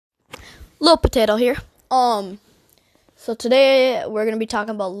Lil Potato here. So today we're gonna be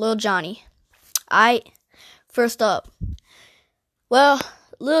talking about Lil Johnny. First up,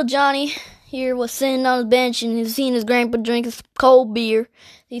 Lil Johnny here was sitting on his bench and he's seen his grandpa drinking some cold beer.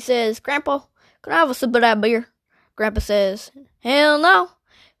 He says, "Grandpa, can I have a sip of that beer?" Grandpa says, "Hell no.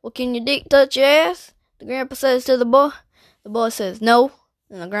 Well, can your dick touch your ass?" The grandpa says to the boy. The boy says, "No."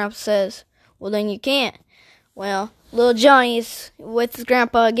 And the grandpa says, "Well, then you can't." Well, Lil Johnny's with his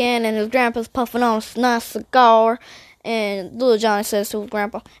grandpa again, and his grandpa's puffing on a nice cigar. And Lil Johnny says to his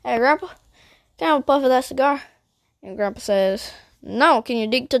grandpa, "Hey, Grandpa, can I have a puff of that cigar?" And Grandpa says, "No, can your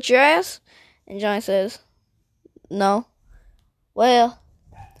dick touch your ass?" And Johnny says, "No." Well,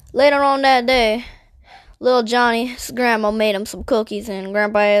 later on that day, Lil Johnny's grandma made him some cookies, and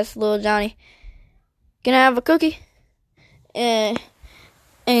Grandpa asked Lil Johnny, "Can I have a cookie?" And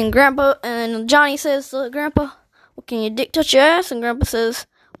Johnny says to Grandpa, "Well, can your dick touch your ass?" And Grandpa says,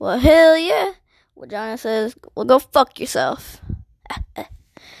 "Well, hell yeah." Well, Johnny says, "Well, go fuck yourself."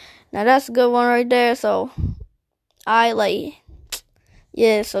 Now that's a good one right there. So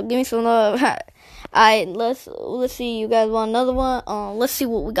so give me some love. Let's see. You guys want another one? Let's see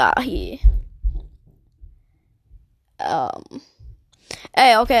what we got here.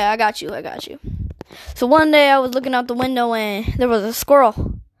 Hey, okay, I got you. So one day I was looking out the window and there was a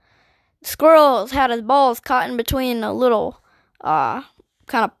squirrel. The squirrel had his balls caught in between a little kind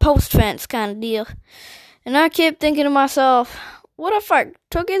of post fence kind of deal. And I kept thinking to myself, what if I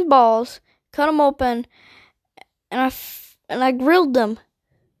took his balls, cut them open, and I grilled them,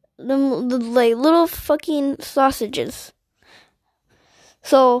 like little fucking sausages.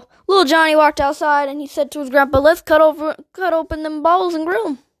 So Lil Johnny walked outside and he said to his grandpa, "Let's cut open them balls and grill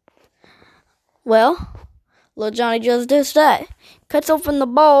them." Well, Lil Johnny just does that. Cuts open the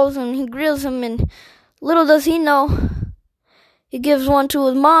balls and he grills them, and little does he know, he gives one to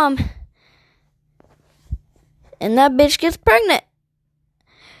his mom, and that bitch gets pregnant.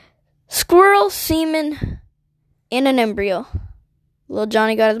 Squirrel, semen, and an embryo. Lil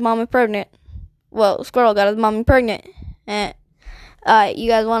Johnny got his mommy pregnant. Well, squirrel got his mommy pregnant. Alright, you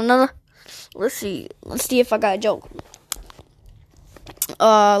guys want another? Let's see if I got a joke.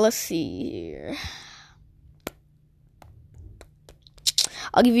 Let's see here.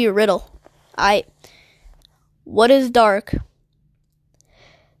 I'll give you a riddle. What is dark,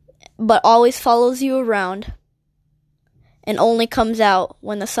 but always follows you around, and only comes out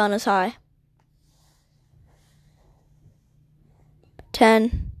when the sun is high?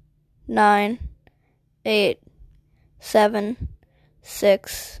 10, 9, 8, 7,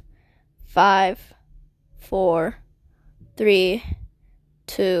 6, 5, 4, 3,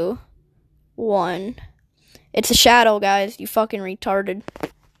 2, 1. It's a shadow, guys. You fucking retarded.